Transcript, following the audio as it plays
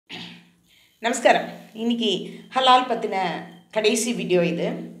நமஸ்காரம். இன்னைக்கு ஹலால் பற்றின கடைசி வீடியோ இது.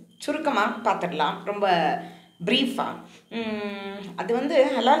 சுருக்கமாக பார்த்துடலாம், ரொம்ப ப்ரீஃபாக. அது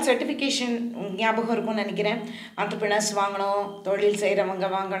ஹலால் சர்டிஃபிகேஷன் ஞாபகம் இருக்கும்னு நினைக்கிறேன். ஆண்டர்பிரினர்ஸ் வாங்கணும், தொழில் செய்கிறவங்க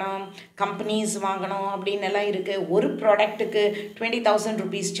வாங்கணும், கம்பெனிஸ் வாங்கணும் அப்படின்னு எல்லாம் இருக்குது. ஒரு ப்ராடக்ட்டுக்கு 20,000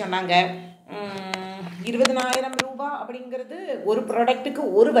 rupees சொன்னாங்க. 20,000 ரூபாய் அப்படிங்கிறது ஒரு ப்ராடக்ட்டுக்கு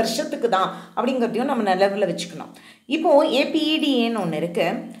ஒரு வருஷத்துக்கு தான் அப்படிங்கிறதையும் நம்ம நிலவில் வச்சுக்கணும். இப்போது ஏபிஇடிஏன்னு ஒன்று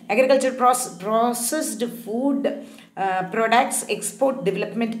இருக்குது, agriculture processed food products export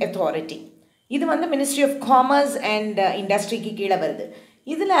development authority. இது மினிஸ்ட்ரி ஆஃப் காமர்ஸ் அண்ட் இண்டஸ்ட்ரிக்கு கீழே வருது.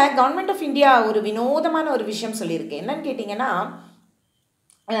 இதில் கவர்மெண்ட் ஆஃப் இந்தியா ஒரு வினோதமான ஒரு விஷயம் சொல்லியிருக்கு. என்னன்னு கேட்டிங்கன்னா,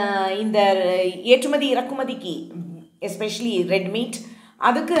 இந்த ஏற்றுமதி இறக்குமதிக்கு எஸ்பெஷலி ரெட் மீட்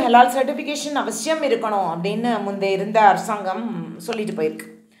அதுக்கு ஹலால் சர்டிஃபிகேஷன் அவசியம் இருக்கணும் அப்படின்னு முந்தைய இருந்த அரசாங்கம் சொல்லிட்டு போயிருக்கு.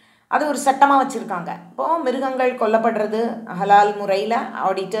 அது ஒரு சட்டமாக வச்சுருக்காங்க. இப்போது மிருகங்கள் கொல்லப்படுறது ஹலால் முறையில்,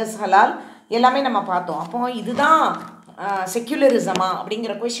 ஆடிட்டர்ஸ் ஹலால் எல்லாமே நம்ம பார்த்தோம். அப்போது இதுதான் செக்யுலரிசமா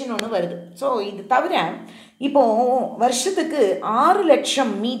அப்படிங்கிற கொஷின் ஒன்று வருது. ஸோ இது தவிர இப்போது வருஷத்துக்கு 6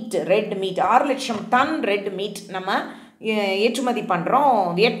 லட்சம் மீட், ரெட் மீட் 6 லட்சம் டன் ரெட் மீட் நம்ம ஏற்றுமதி பண்ணுறோம்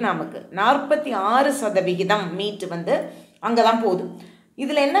வியட்நாமுக்கு. 46% மீட் அங்கே தான் போகுது.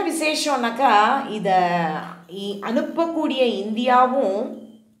 இதில் என்ன விசேஷம்னாக்கா, இதை அனுப்பக்கூடிய இந்தியாவும்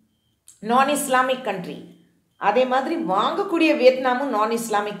நான் இஸ்லாமிக் கண்ட்ரி, அதே மாதிரி வாங்கக்கூடிய வியட்நாமும் நான்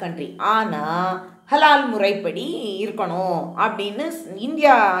இஸ்லாமிக் கண்ட்ரி. ஆனால் ஹலால் முறைப்படி இருக்கணும் அப்படின்னு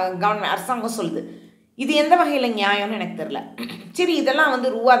இந்தியா கவர்மெண்ட் அரசாங்கம் சொல்லுது. இது எந்த வகையில் நியாயம்னு எனக்கு தெரில. சரி, இதெல்லாம்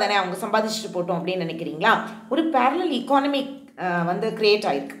ரூபா தானே, அவங்க சம்பாதிச்சுட்டு போட்டோம் அப்படின்னு நினைக்கிறீங்களா? ஒரு பேரலல் இக்கானமி கிரியேட்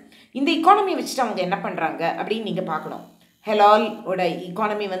ஆகிருக்கு. இந்த இக்கானமி வச்சுட்டு அவங்க என்ன பண்ணுறாங்க அப்படின்னு நீங்கள் பார்க்கணும். ஹலாலோட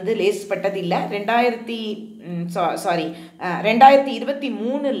இக்கானமி லேஸ்பட்டது இல்லை. 2023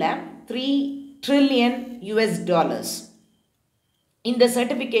 $3 trillion. இந்த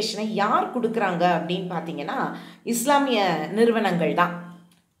சர்டிஃபிகேஷனை யார் கொடுக்குறாங்க அப்படின்னு பார்த்தீங்கன்னா, இஸ்லாமிய நிறுவனங்கள் தான்.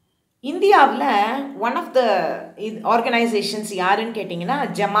 இந்தியாவில் ஒன் ஆஃப் த ஆர்கனைசேஷன்ஸ் யாருன்னு கேட்டிங்கன்னா,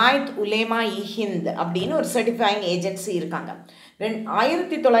 ஜமாயத் உலேமா இ ஹிந்த் அப்படின்னு ஒரு சர்டிஃபைங் ஏஜென்சி இருக்காங்க.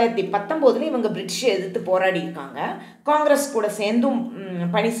 1919 இவங்க பிரிட்டிஷை எதிர்த்து போராடி இருக்காங்க. காங்கிரஸ் கூட சேர்ந்தும்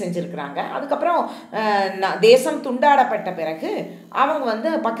பணி செஞ்சுருக்கிறாங்க. அதுக்கப்புறம் தேசம் துண்டாடப்பட்ட பிறகு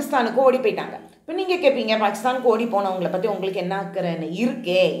அவங்க பாகிஸ்தானுக்கு ஓடி போயிட்டாங்க. இப்போ நீங்கள் கேட்பீங்க, பாகிஸ்தானுக்கு ஓடி போனவங்களை பற்றி உங்களுக்கு என்ன ஆக்குறன்னு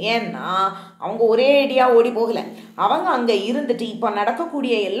இருக்கே? ஏன்னா அவங்க ஒரே ஐடியாக ஓடி போகலை. அவங்க அங்கே இருந்துட்டு இப்போ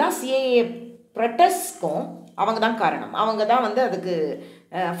நடக்கக்கூடிய எல்லா சிஏஏ ப்ரொட்டஸ்ட்க்கும் அவங்க தான் காரணம். அவங்க தான் அதுக்கு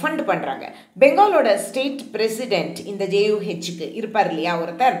ஃபண்ட் பண்ணுறாங்க. பெங்காலோட ஸ்டேட் பிரசிடெண்ட் இந்த ஜேயுஹெச்சுக்கு இருப்பார் இல்லையா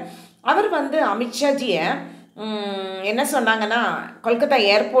ஒருத்தர், அவர் அமித்ஷாஜியை என்ன சொன்னாங்கன்னா, கொல்கத்தா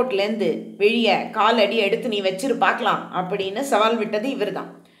ஏர்போர்ட்லேருந்து வெளியே காலடி எடுத்து நீ வச்சிரு பார்க்கலாம் அப்படின்னு சவால் விட்டது இவர் தான்.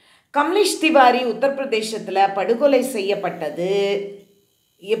 கமலேஷ் திவாரி உத்தரப்பிரதேசத்தில் படுகொலை செய்யப்பட்டது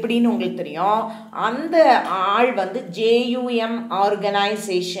எப்படின்னு உங்களுக்கு தெரியும். அந்த ஆள் ஜேயுஎம்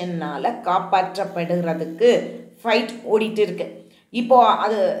ஆர்கனைசேஷனால் காப்பாற்றப்படுறதுக்கு ஃபைட் ஓடிட்டு இருக்கு. இப்போது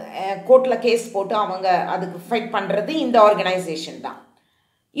அது கோர்ட்டில் கேஸ் போட்டு அவங்க அதுக்கு ஃபைட் பண்ணுறது இந்த ஆர்கனைசேஷன் தான்.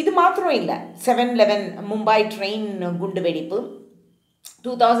 இது மாத்திரம் இல்லை, 7/11 மும்பை ட்ரெயின் குண்டு வெடிப்பு,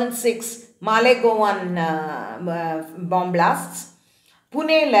 2006 மாலேகோவான் பாம் பிளாஸ்ட்ஸ்,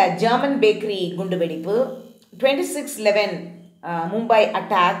 புனேல ஜெர்மன் பேக்கரி குண்டு வெடிப்பு, 26/11 Mumbai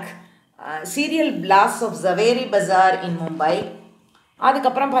attack, serial blast of Zaveri பஜார் இன் மும்பை.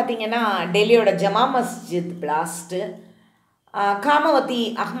 அதுக்கப்புறம் பார்த்திங்கன்னா டெல்லியோட Jama Masjid blast, காமவதி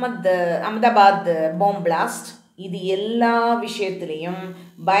Ahmedabad bomb blast. இது எல்லா விஷயத்துலேயும்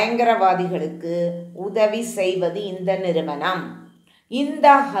பயங்கரவாதிகளுக்கு உதவி செய்வது இந்த நிறுவனம். இந்த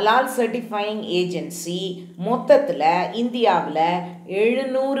ஹலால் சர்டிஃபைங் ஏஜென்சி மொத்தத்தில் இந்தியாவில்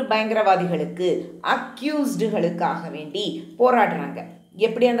 700 பயங்கரவாதிகளுக்கு அக்யூஸ்டுகளுக்காக வேண்டி போராடுறாங்க.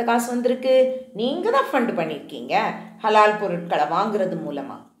 எப்படி அந்த காசு வந்திருக்கு? நீங்கள் தான் ஃபண்ட் பண்ணியிருக்கீங்க ஹலால் பொருட்களை வாங்குறது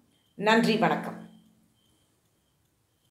மூலமாக. நன்றி, வணக்கம்.